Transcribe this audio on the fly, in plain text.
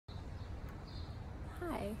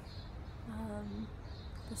Hi,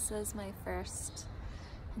 this is my first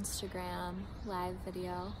Instagram live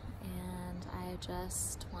video, and I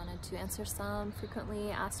just wanted to answer some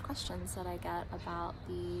frequently asked questions that I get about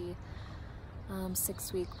the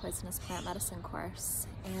 6-week poisonous plant medicine course.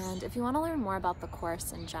 And if you want to learn more about the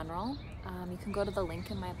course in general, you can go to the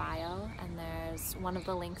link in my bio, and there's one of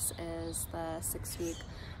the links is the 6-week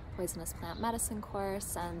poisonous plant medicine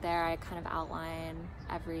course, and there I kind of outline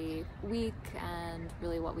every week and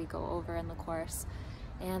really what we go over in the course.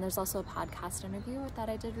 And there's also a podcast interview that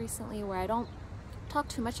I did recently where I don't talk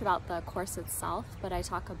too much about the course itself, but I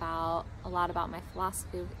talk about a lot about my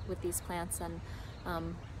philosophy with these plants, and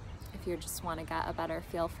if you just want to get a better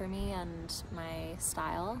feel for me and my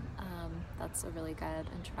style, that's a really good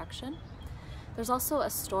introduction. There's also a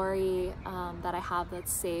story that I have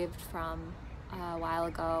that's saved from a while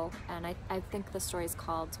ago, and I think the story is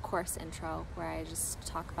called Course Intro, where I just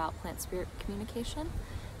talk about plant-spirit communication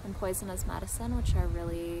and poison as medicine, which are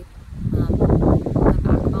really the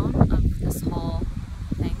backbone of this whole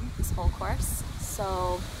thing, this whole course.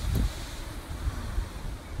 So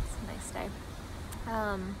it's a nice day.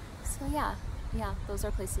 So yeah, those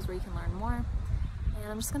are places where you can learn more. And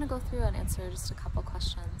I'm just gonna go through and answer just a couple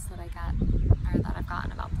questions that I've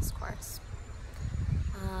gotten about this course.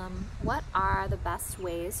 What are the best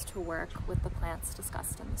ways to work with the plants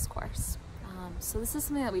discussed in this course? So this is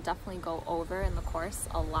something that we definitely go over in the course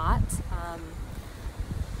a lot,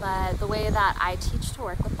 but the way that I teach to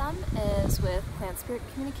work with them is with plant-spirit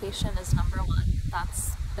communication is number one.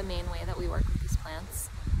 That's the main way that we work with these plants.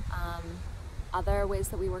 Other ways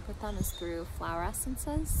that we work with them is through flower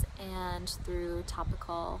essences and through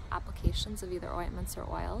topical applications of either ointments or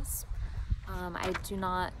oils. I do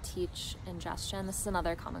not teach ingestion. This is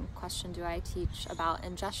another common question. Do I teach about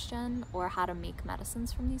ingestion or how to make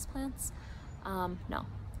medicines from these plants? No,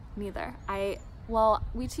 neither.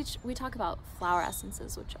 We talk about flower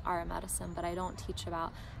essences, which are a medicine, but I don't teach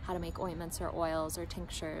about how to make ointments or oils or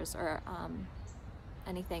tinctures or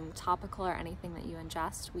anything topical or anything that you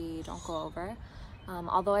ingest. We don't go over.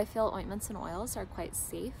 Although I feel ointments and oils are quite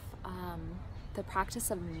safe, the practice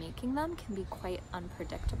of making them can be quite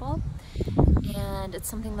unpredictable, and it's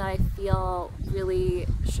something that I feel really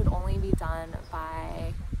should only be done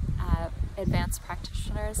by advanced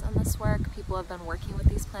practitioners in this work, people who have been working with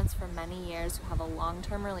these plants for many years, who have a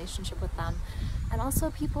long-term relationship with them, and also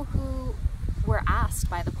people who were asked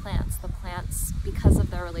by the plants. The plants, because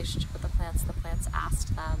of their relationship with the plants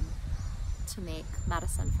asked them to make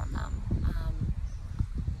medicine from them.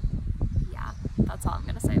 Yeah, that's all I'm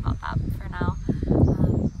going to say about that for now.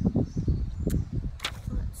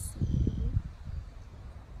 Let's see.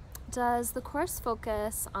 Does the course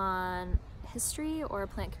focus on history or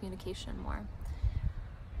plant communication more?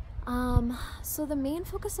 So the main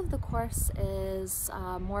focus of the course is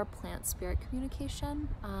more plant-spirit communication.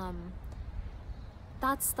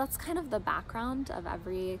 That's kind of the background of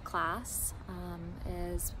every class,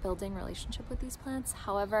 is building relationship with these plants.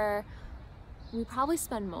 However, we probably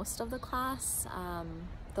spend most of the class,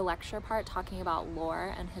 the lecture part, talking about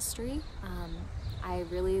lore and history. I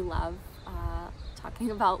really love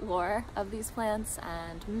talking about lore of these plants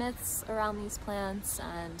and myths around these plants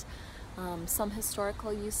and some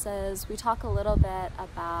historical uses. We talk a little bit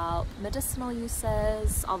about medicinal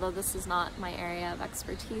uses, although this is not my area of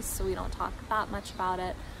expertise, so we don't talk that much about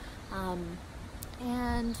it.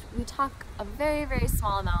 And we talk a very, very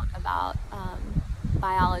small amount about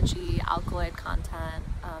biology, alkaloid content,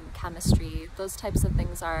 chemistry. Those types of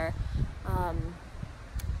things are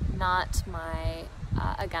not my,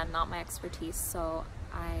 again, not my expertise, so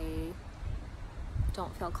I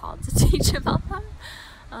don't feel called to teach about them.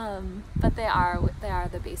 But they are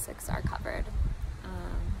the basics are covered.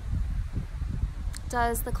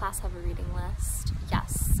 Does the class have a reading list?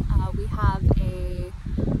 Yes, we have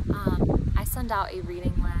I send out a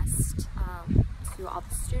reading list to all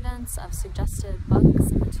the students of suggested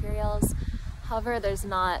books and materials. However, there's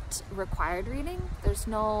not required reading.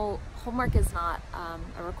 Homework is not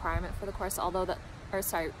a requirement for the course,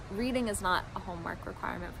 reading is not a homework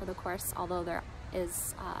requirement for the course, although there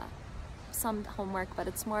is some homework, but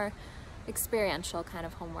it's more experiential kind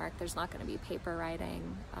of homework. There's not going to be paper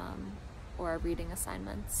writing or reading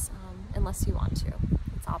assignments unless you want to.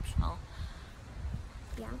 It's optional.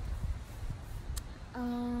 Yeah.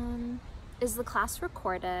 Is the class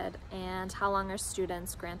recorded, and how long are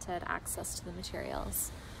students granted access to the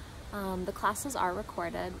materials? The classes are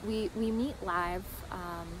recorded. We meet live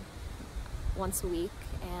once a week,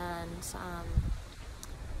 and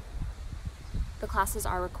the classes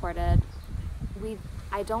are recorded.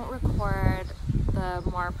 I don't record the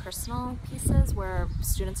more personal pieces where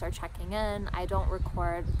students are checking in, I don't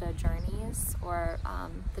record the journeys or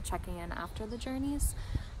the checking in after the journeys.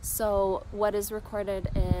 So what is recorded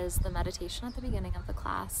is the meditation at the beginning of the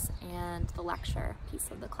class and the lecture piece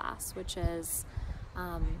of the class, which is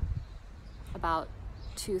about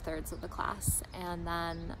 2/3 of the class. And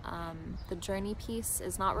then the journey piece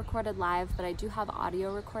is not recorded live, but I do have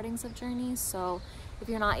audio recordings of journeys. So if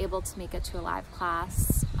you're not able to make it to a live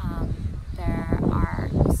class,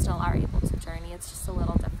 you still are able to journey. It's just a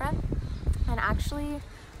little different. And actually,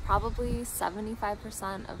 probably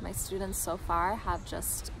 75% of my students so far have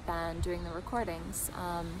just been doing the recordings,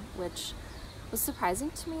 which was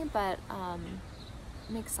surprising to me, but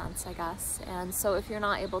makes sense, I guess. And so if you're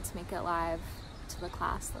not able to make it live to the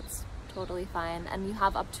class, that's totally fine. And you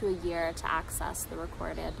have up to a year to access the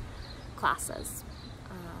recorded classes.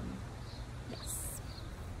 Yes.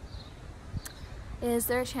 Is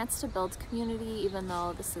there a chance to build community even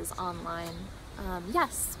though this is online?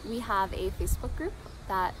 Yes, we have a Facebook group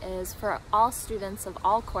that is for all students of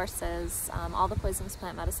all courses. All the poisonous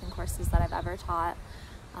plant medicine courses that I've ever taught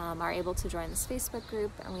are able to join this Facebook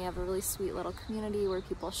group, and we have a really sweet little community where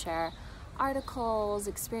people share articles,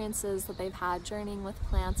 experiences that they've had journeying with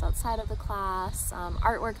plants outside of the class,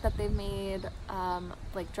 artwork that they've made,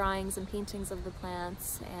 like drawings and paintings of the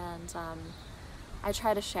plants, and I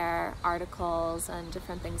try to share articles and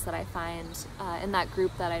different things that I find in that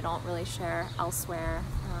group that I don't really share elsewhere.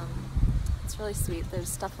 It's really sweet.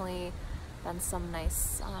 There's definitely been some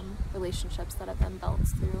nice relationships that have been built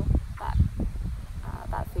through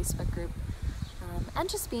that Facebook group. And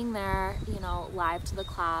just being there, you know, live to the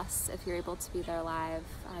class, if you're able to be there live,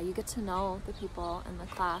 you get to know the people in the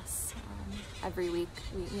class. Every week,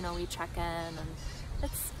 we check in, and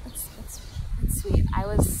it's sweet.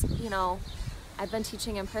 I've been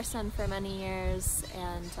teaching in person for many years,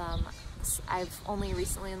 and I've only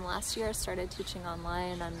recently in the last year started teaching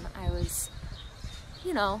online, and I was,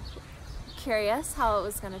 curious how it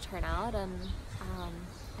was going to turn out, and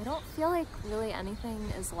I don't feel like really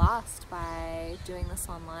anything is lost by doing this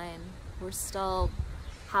online. We're still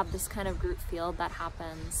have this kind of group feel that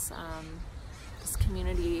happens, this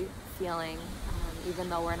community feeling, even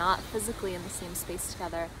though we're not physically in the same space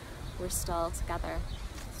together, we're still together.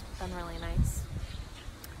 It's been really nice.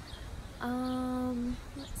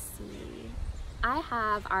 Let's see. I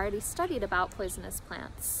have already studied about poisonous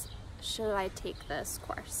plants. Should I take this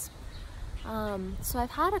course? So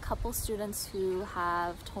I've had a couple students who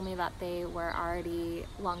have told me that they were already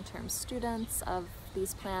long-term students of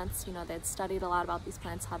these plants. They'd studied a lot about these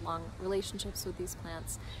plants, had long relationships with these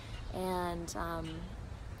plants, and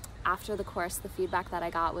after the course, the feedback that I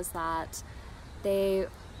got was that they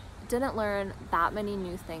didn't learn that many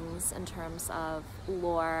new things in terms of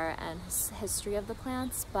lore and history of the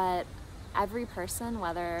plants, but every person,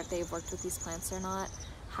 whether they've worked with these plants or not,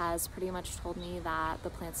 has pretty much told me that the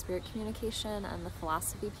plant-spirit communication and the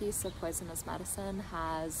philosophy piece of poisonous medicine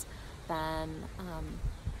has been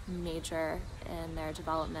major in their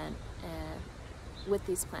development with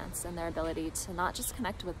these plants, and their ability to not just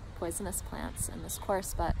connect with poisonous plants in this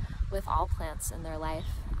course, but with all plants in their life.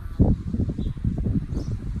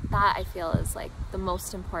 That I feel is like the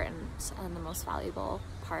most important and the most valuable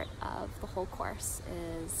part of the whole course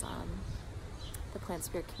is the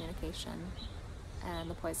plant-spirit communication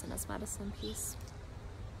and the poisonous medicine piece.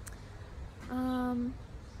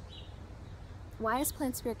 Why is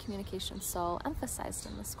plant-spirit communication so emphasized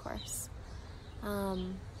in this course?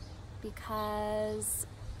 Because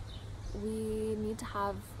we need to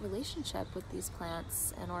have relationship with these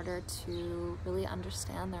plants in order to really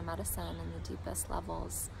understand their medicine in the deepest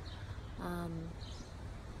levels.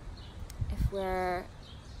 If we're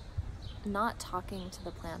not talking to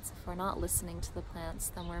the plants, if we're not listening to the plants,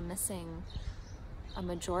 then we're missing a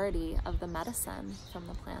majority of the medicine from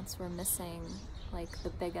the plants. We're missing like the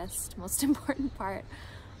biggest, most important part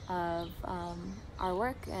of our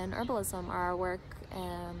work in herbalism, our work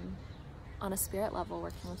on a spirit level,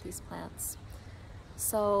 working with these plants.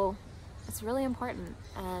 So it's really important,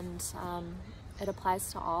 and it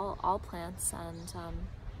applies to all plants, and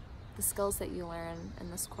the skills that you learn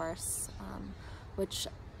in this course, which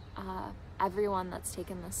everyone that's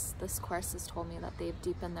taken this course has told me that they've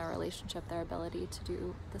deepened their relationship, their ability to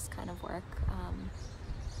do this kind of work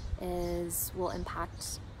will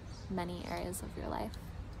impact many areas of your life.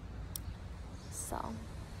 So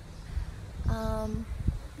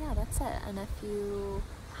yeah, that's it. And if you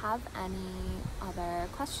have any other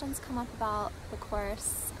questions come up about the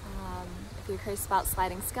course, if you're curious about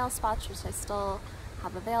sliding scale spots, which I still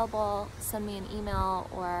have available, send me an email,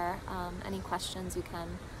 or any questions, you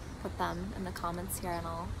can put them in the comments here and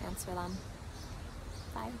I'll answer them.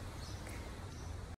 Bye.